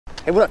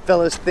Hey, what up,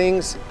 fellas?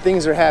 Things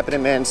are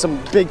happening, man.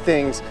 Some big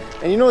things.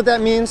 And you know what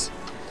that means?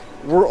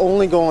 We're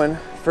only going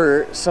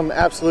for some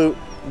absolute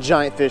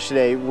giant fish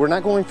today. We're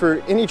not going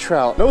for any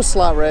trout, no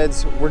slot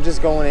reds. We're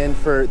just going in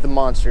for the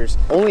monsters.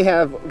 Only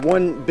have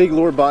one big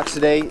lure box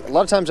today. A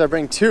lot of times I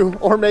bring 2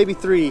 or maybe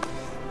 3,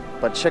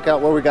 but check out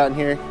what we got in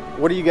here.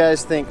 What do you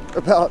guys think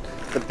about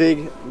the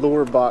big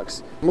lure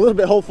box? I'm a little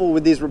bit hopeful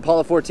with these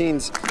Rapala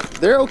 14s.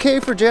 They're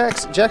okay for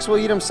jacks. Jacks will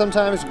eat them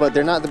sometimes, but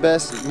they're not the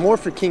best. More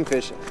for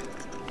kingfish.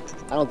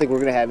 I don't think we're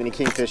gonna have any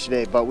kingfish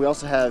today, but we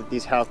also have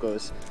these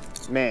Halcos.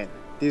 Man,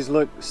 these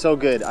look so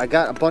good. I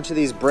got a bunch of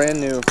these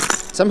brand new.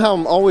 Somehow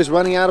I'm always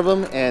running out of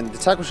them, and the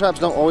tackle shops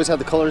don't always have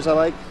the colors I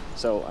like,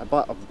 so I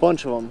bought a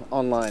bunch of them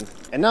online.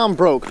 And now I'm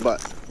broke,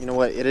 but you know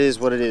what? It is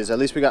what it is. At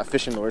least we got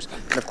fishing lures.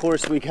 And of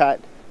course we got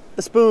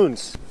the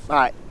spoons. All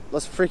right,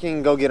 let's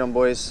freaking go get them,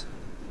 boys.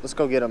 Let's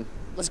go get them.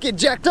 Let's get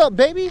jacked up,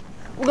 baby.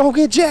 We're gonna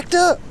get jacked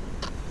up.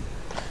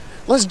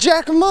 Let's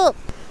jack them up.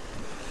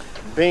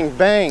 Bing,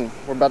 bang.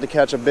 We're about to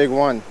catch a big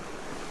one.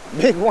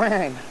 Big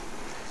one.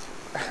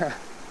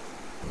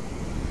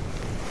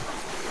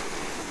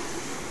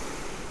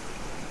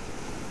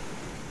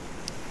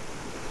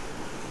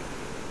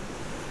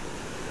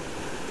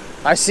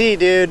 I see,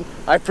 dude.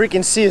 I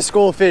freaking see a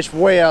schoolfish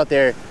way out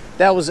there.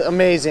 That was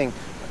amazing.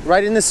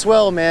 Right in the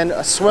swell, man.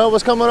 A swell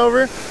was coming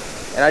over,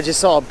 and I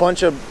just saw a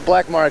bunch of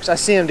black marks. I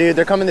see them, dude.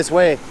 They're coming this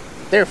way.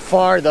 They're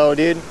far, though,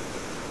 dude.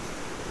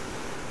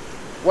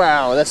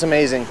 Wow, that's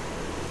amazing.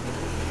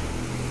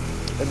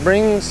 It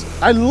brings...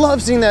 I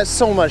love seeing that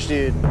so much,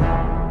 dude.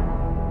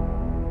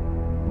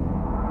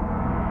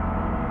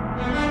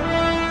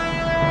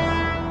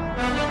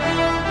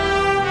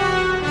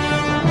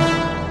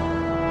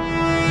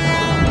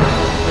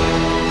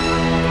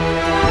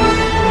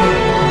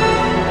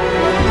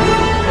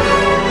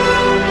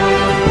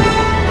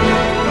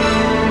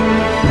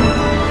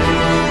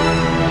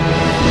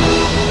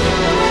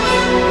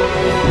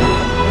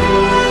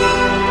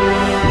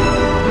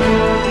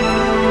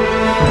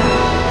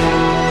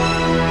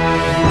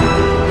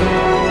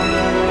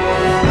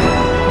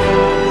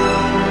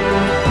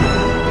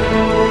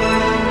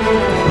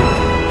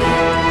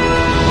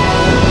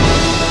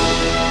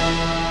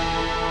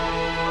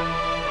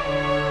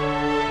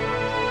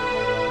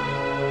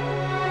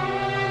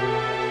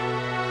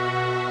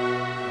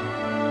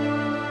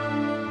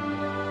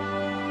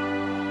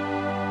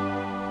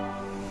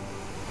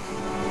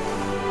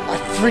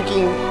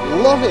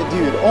 Freaking love it,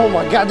 dude. Oh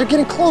my God, they're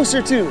getting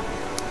closer too.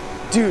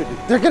 Dude,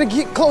 they're gonna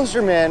get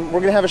closer, man. We're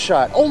gonna have a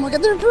shot. Oh my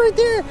God, they're right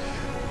there.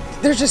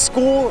 There's just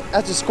school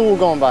after school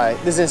going by.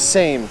 This is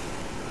insane.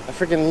 I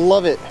freaking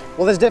love it.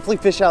 Well, there's definitely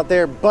fish out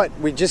there, but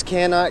we just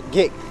cannot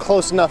get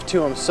close enough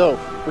to them. So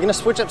we're gonna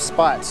switch up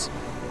spots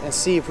and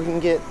see if we can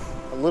get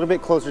a little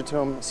bit closer to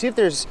them. See if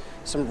there's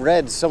some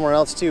reds somewhere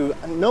else too.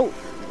 No,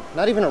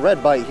 not even a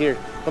red bite here.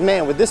 But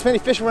man, with this many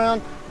fish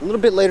around, a little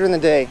bit later in the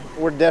day,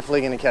 we're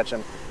definitely gonna catch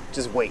them.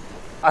 Just wait.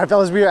 All right,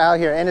 fellas, we are out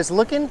here and it's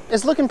looking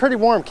pretty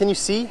warm. Can you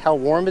see how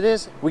warm it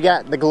is? We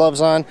got the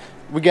gloves on,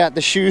 we got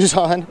the shoes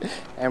on,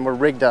 and we're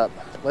rigged up.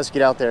 Let's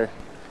get out there.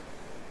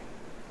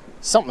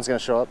 Something's gonna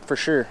show up for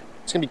sure.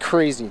 It's gonna be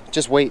crazy.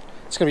 Just wait.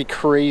 It's gonna be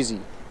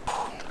crazy.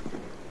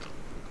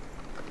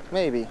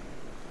 Maybe.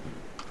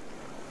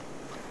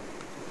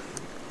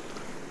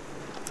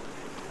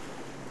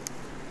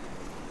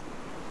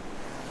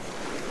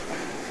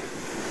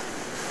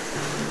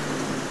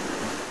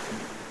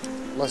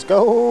 Let's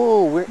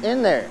go. We're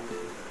in there.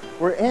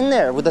 We're in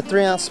there with a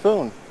 3-ounce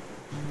spoon.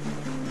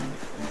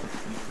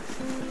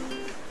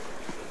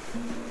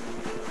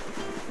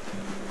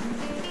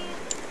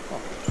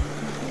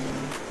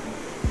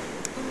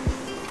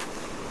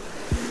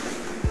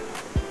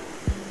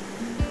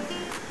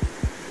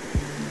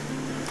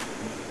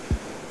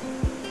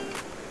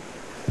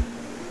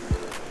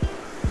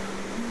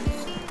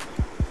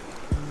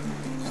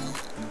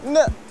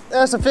 No,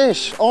 that's a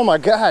fish. Oh my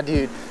God,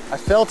 dude. I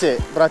felt it,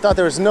 but I thought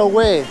there was no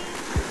way.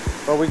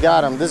 But we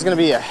got him. This is gonna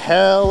be a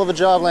hell of a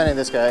job landing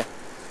this guy,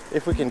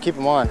 if we can keep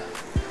him on.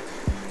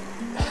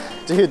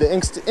 Dude, the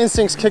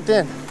instincts kicked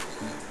in.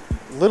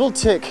 Little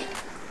tick.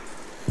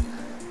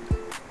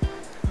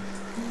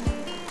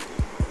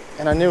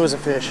 And I knew it was a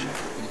fish.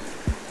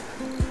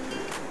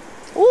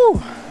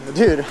 Woo!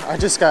 Dude, I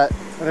just got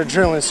an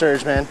adrenaline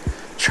surge, man.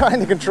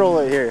 Trying to control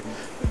it here.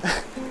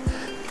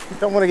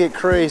 Don't wanna get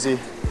crazy.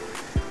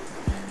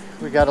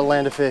 We gotta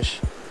land a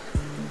fish.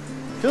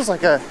 Feels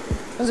like a,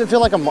 doesn't feel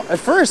like a, at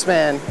first,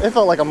 man, it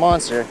felt like a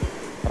monster,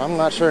 but I'm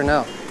not sure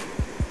now.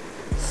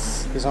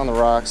 He's on the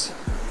rocks.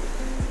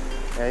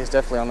 Yeah, he's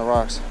definitely on the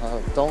rocks. I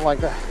don't like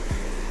that.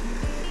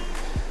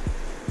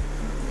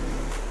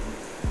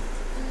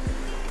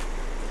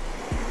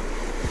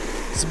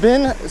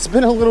 It's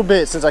been a little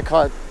bit since I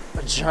caught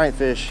a giant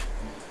fish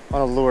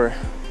on a lure,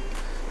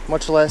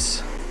 much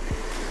less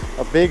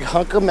a big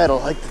hunk of metal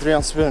like the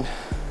 3-ounce spoon.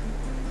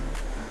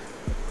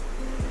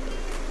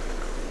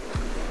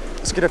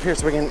 Let's get up here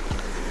so we can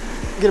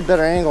get a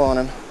better angle on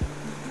him.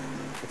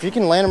 If you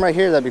can land him right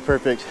here, that'd be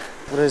perfect.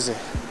 What is it?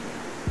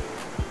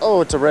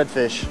 Oh, it's a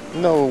redfish.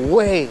 No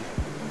way.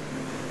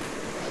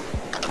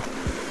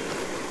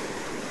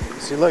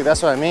 See, look,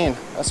 that's what I mean.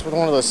 That's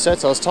one of those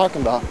sets I was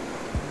talking about.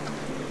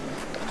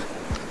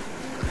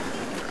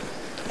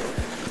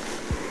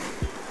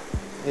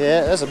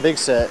 Yeah, that's a big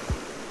set.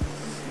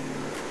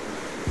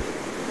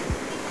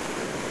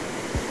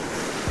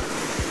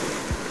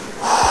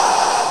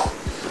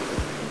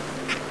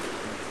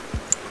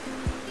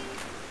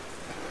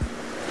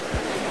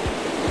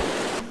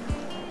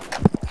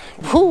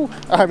 Whew.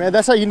 All right, man,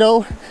 that's how you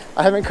know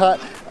I haven't caught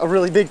a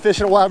really big fish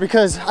in a while,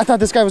 because I thought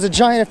this guy was a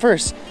giant at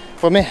first.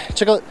 But man,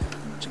 check out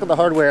the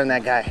hardware on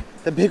that guy.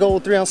 The big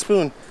old 3-ounce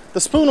spoon.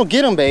 The spoon will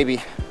get him,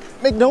 baby.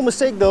 Make no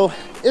mistake though,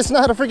 it's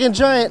not a freaking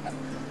giant.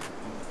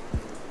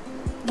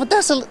 But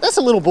that's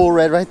a little bull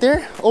red right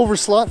there. Over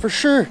slot for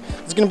sure.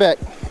 Let's get him back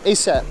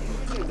ASAP.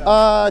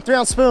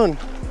 3-ounce spoon.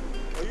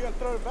 Are you gonna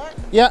throw it back?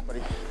 Yeah.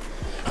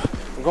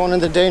 I'm going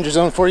into the danger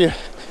zone for you.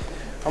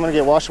 I'm gonna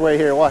get washed away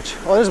here, watch.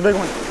 Oh, there's a big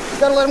one.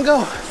 Gotta let him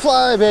go.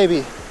 Fly,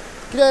 baby.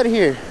 Get out of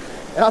here.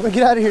 And I'm gonna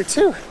get out of here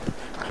too.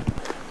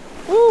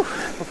 Woo,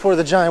 before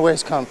the giant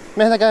waves come.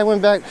 Man, that guy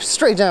went back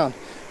straight down.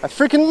 I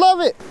freaking love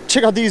it.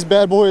 Check out these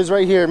bad boys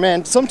right here,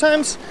 man.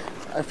 Sometimes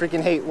I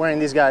freaking hate wearing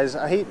these guys.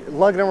 I hate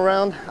lugging them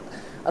around.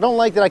 I don't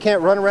like that I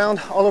can't run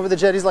around all over the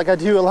jetties like I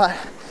do a lot.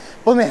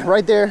 But man,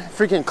 right there,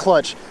 freaking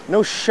clutch.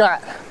 No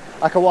shot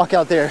I could walk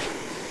out there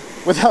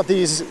without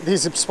these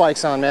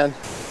spikes on, man.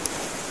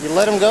 You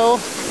let them go.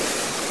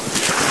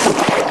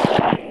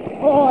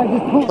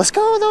 Oh, let's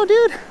go though,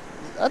 dude.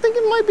 I think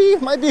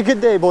it might be a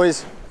good day,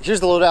 boys. Here's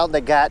the loadout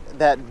that got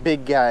that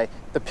big guy,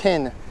 the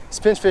pin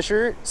spinch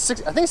fisher.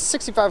 I think it's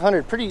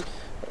 6,500.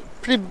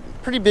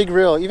 Pretty big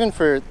reel, even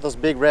for those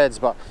big reds,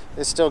 but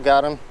it still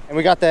got him. And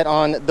we got that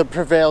on the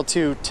Prevail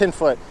 2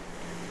 10-foot.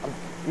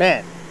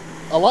 Man,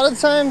 a lot of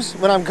the times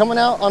when I'm coming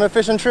out on a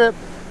fishing trip,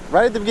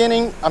 right at the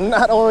beginning, I'm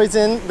not always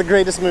in the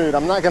greatest mood.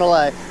 I'm not gonna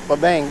lie,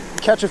 but bang,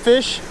 catch a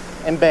fish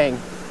and bang,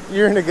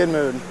 you're in a good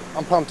mood.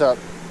 I'm pumped up.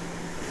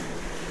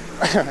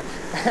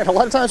 And a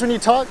lot of times when you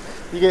talk,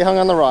 you get hung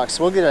on the rocks.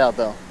 We'll get it out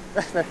though.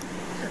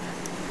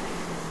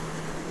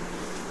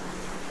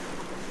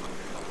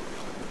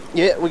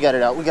 Yeah, we got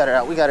it out, we got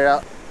it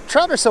out.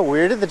 Trout are so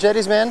weird at the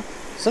jetties, man.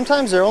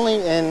 Sometimes they're only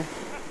in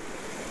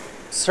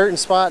certain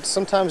spots,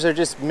 sometimes they're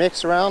just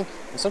mixed around,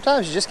 and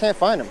sometimes you just can't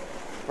find them.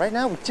 Right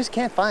now, we just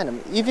can't find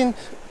them, even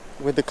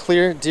with the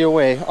clear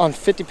DOA on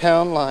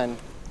 50-pound line.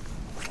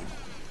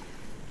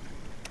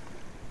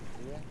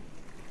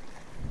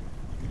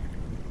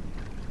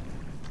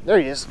 There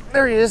he is,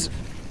 there he is,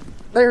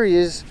 there he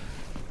is.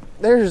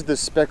 There's the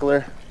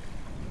speckler.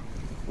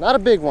 Not a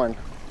big one,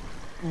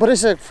 but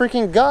it's a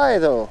freaking guy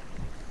though.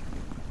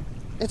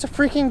 It's a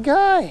freaking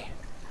guy.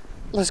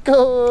 Let's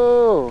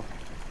go.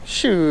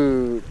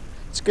 Shoot.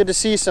 It's good to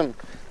see some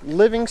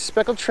living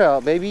speckled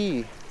trout,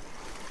 baby.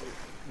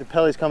 The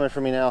pelly's coming for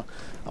me now.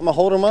 I'm gonna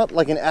hold him up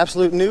like an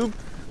absolute noob,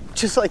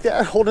 just like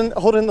that, holding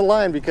the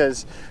line,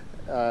 because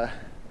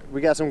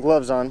we got some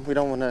gloves on. We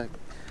don't want to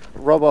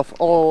rub off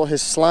all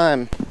his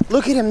slime.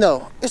 Look at him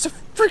though. It's a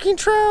freaking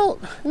trout.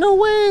 No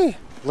way.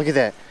 Look at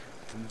that.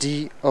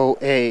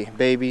 DOA,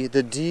 baby.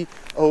 The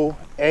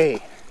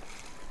DOA.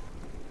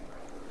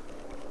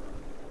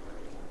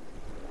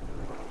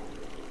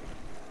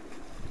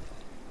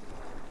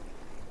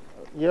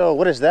 Yo,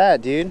 what is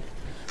that, dude?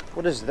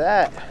 What is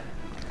that?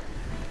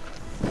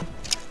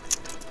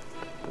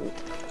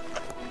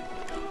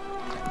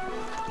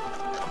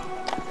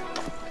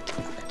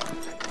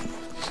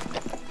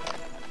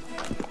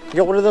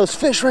 Yo, what are those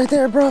fish right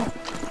there, bro?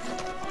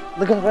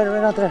 Look at right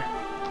out there.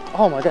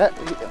 Oh my God.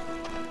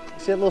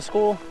 See that little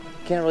school?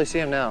 Can't really see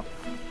them now.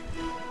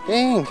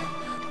 Dang,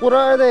 what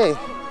are they?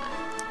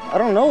 I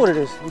don't know what it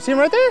is. You see him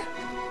right there?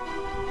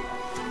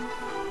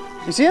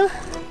 You see him?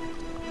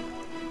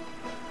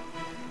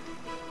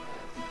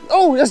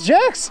 Oh, that's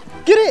Jax.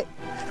 Get it.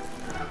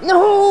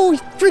 No, he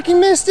freaking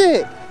missed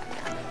it.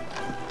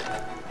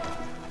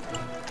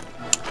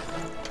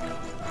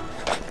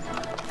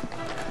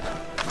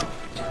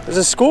 There's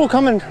a school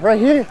coming right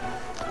here.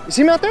 You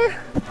see him out there?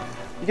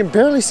 You can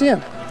barely see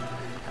him.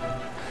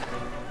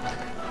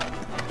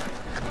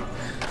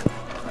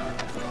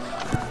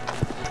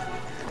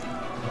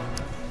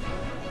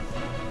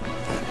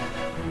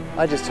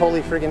 I just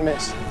totally freaking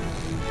missed.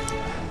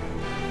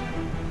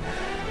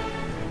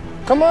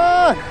 Come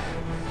on!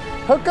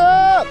 Hook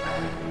up!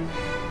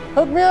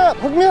 Hook me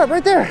up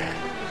right there.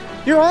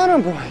 You're on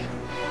him, boy.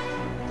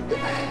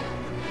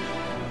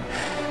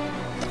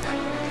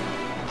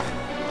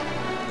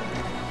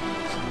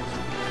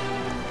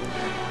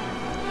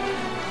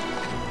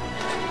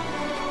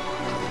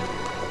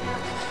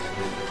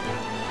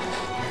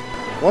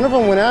 One of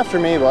them went after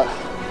me, but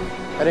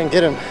I didn't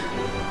get him.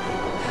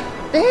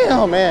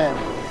 Damn, man.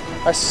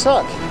 I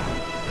suck.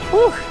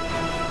 Whew.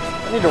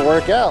 I need to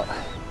work out.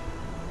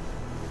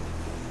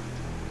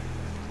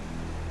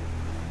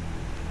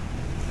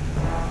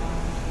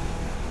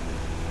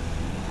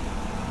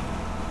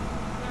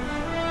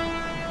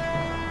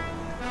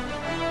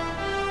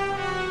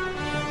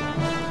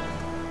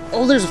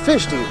 Oh, there's a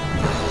fish, dude.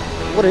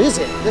 What is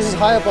it? This is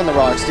high up on the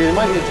rocks, dude. It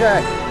might be a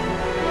jack.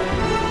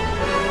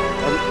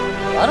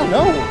 I don't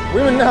know.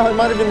 Women now, it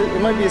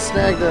might be a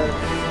snagged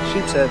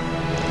sheep's head.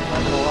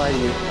 I'm not gonna lie to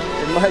you.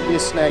 It might be a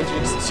snagged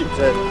sheep's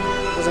head.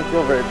 It doesn't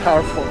feel very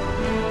powerful.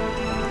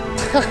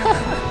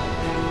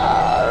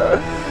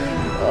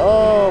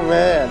 Oh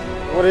man,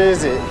 what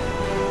is it?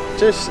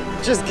 Just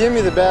give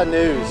me the bad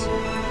news.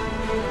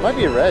 It might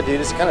be a red,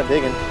 dude. It's kind of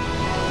digging.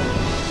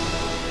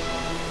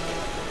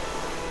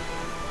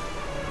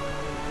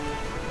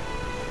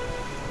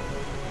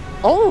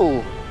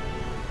 Oh,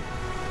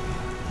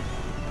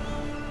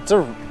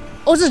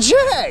 it's a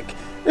jack.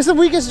 It's the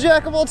weakest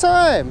jack of all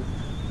time.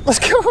 Let's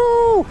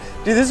go,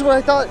 dude. This is what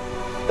I thought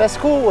that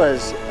school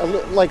was,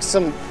 like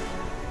some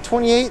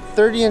 28,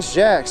 30-inch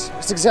jacks.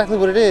 That's exactly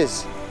what it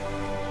is.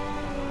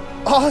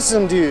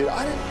 Awesome, dude.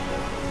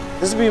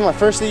 This will be my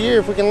first of the year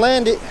if we can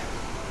land it.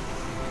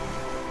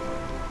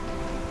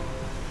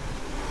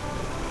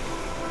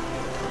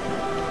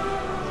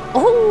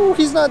 Oh,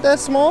 he's not that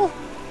small.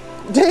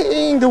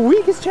 Dang, the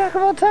weakest jack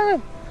of all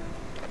time.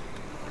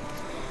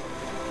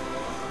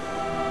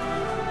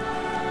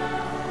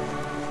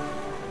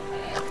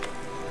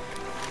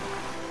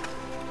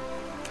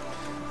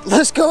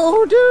 Let's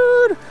go,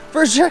 dude.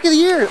 First jack of the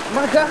year.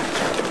 My God,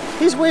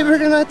 he's way bigger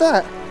than I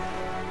thought.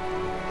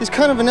 He's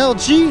kind of an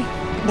LG,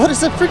 but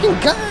it's a freaking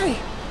guy.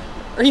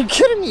 Are you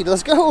kidding me?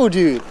 Let's go,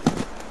 dude. Look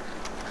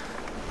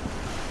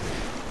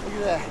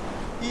at that.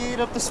 He ate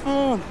up the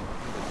spoon.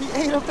 He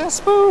ate up that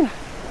spoon.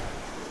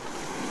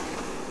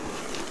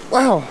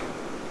 Wow.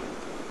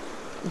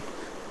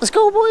 Let's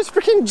go, boys.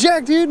 Freaking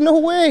jack, dude. No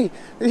way.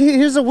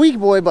 Here's a weak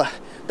boy, but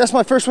that's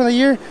my first one of the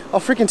year. I'll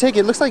freaking take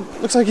it. Looks like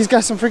he's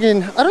got some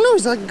freaking, I don't know,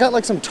 he's like got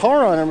like some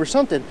tar on him or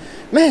something.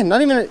 Man,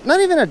 not even a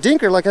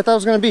dinker like I thought it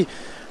was gonna be.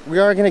 We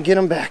are gonna get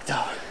him back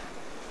though.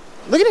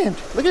 Look at him.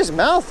 Look at his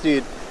mouth,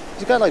 dude.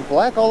 He's got like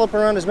black all up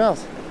around his mouth.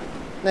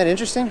 Isn't that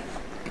interesting?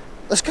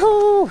 Let's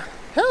go.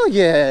 Hell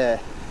yeah.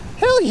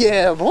 Hell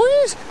yeah,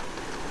 boys.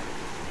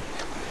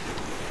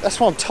 That's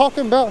what I'm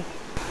talking about.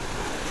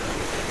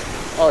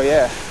 Oh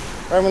yeah.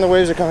 Right when the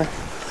waves are coming.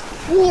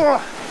 Woo.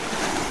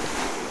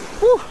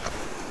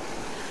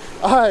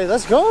 All right,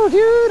 let's go,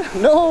 dude.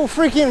 No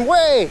freaking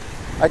way.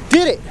 I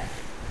did it.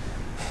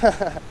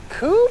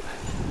 Coop,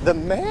 the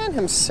man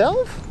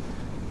himself,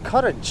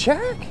 caught a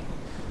jack.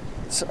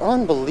 It's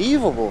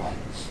unbelievable.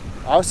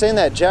 I was saying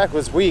that jack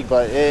was weak,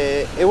 but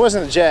it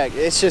wasn't a jack.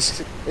 It's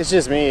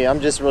just me. I'm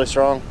just really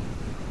strong.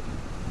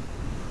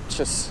 I'm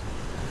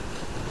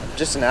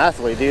just an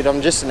athlete, dude.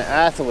 I'm just an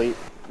athlete.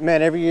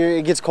 Man, every year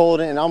it gets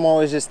cold and I'm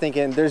always just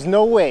thinking there's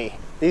no way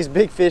these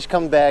big fish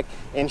come back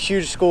in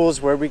huge schools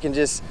where we can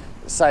just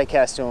side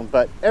cast to them.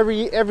 But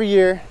every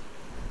year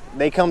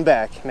they come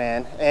back,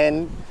 man.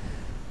 And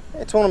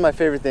it's one of my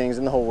favorite things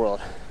in the whole world.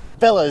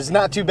 Fellas,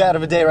 not too bad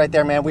of a day right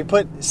there, man. We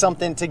put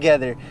something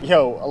together.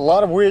 Yo, a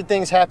lot of weird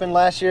things happened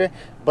last year,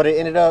 but it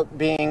ended up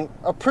being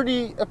a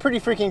pretty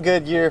freaking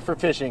good year for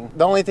fishing.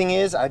 The only thing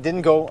is I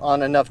didn't go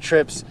on enough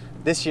trips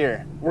this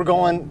year. We're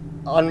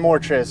going on more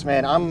trips,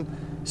 man. I'm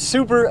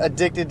super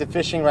addicted to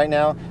fishing right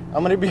now.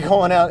 I'm gonna be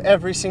going out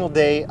every single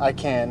day I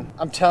can.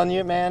 I'm telling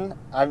you, man,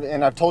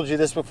 I've told you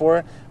this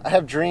before, I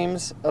have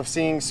dreams of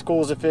seeing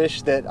schools of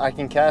fish that I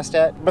can cast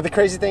at. But the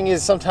crazy thing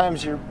is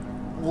sometimes you're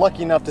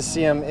lucky enough to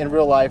see them in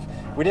real life.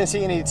 We didn't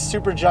see any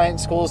super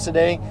giant schools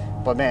today,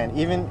 but man,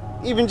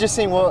 even just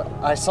seeing what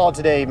I saw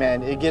today,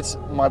 man, it gets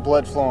my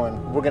blood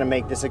flowing. We're gonna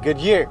make this a good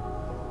year.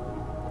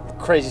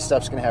 Crazy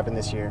stuff's gonna happen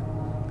this year.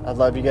 I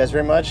love you guys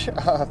very much.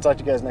 I'll talk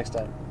to you guys next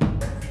time.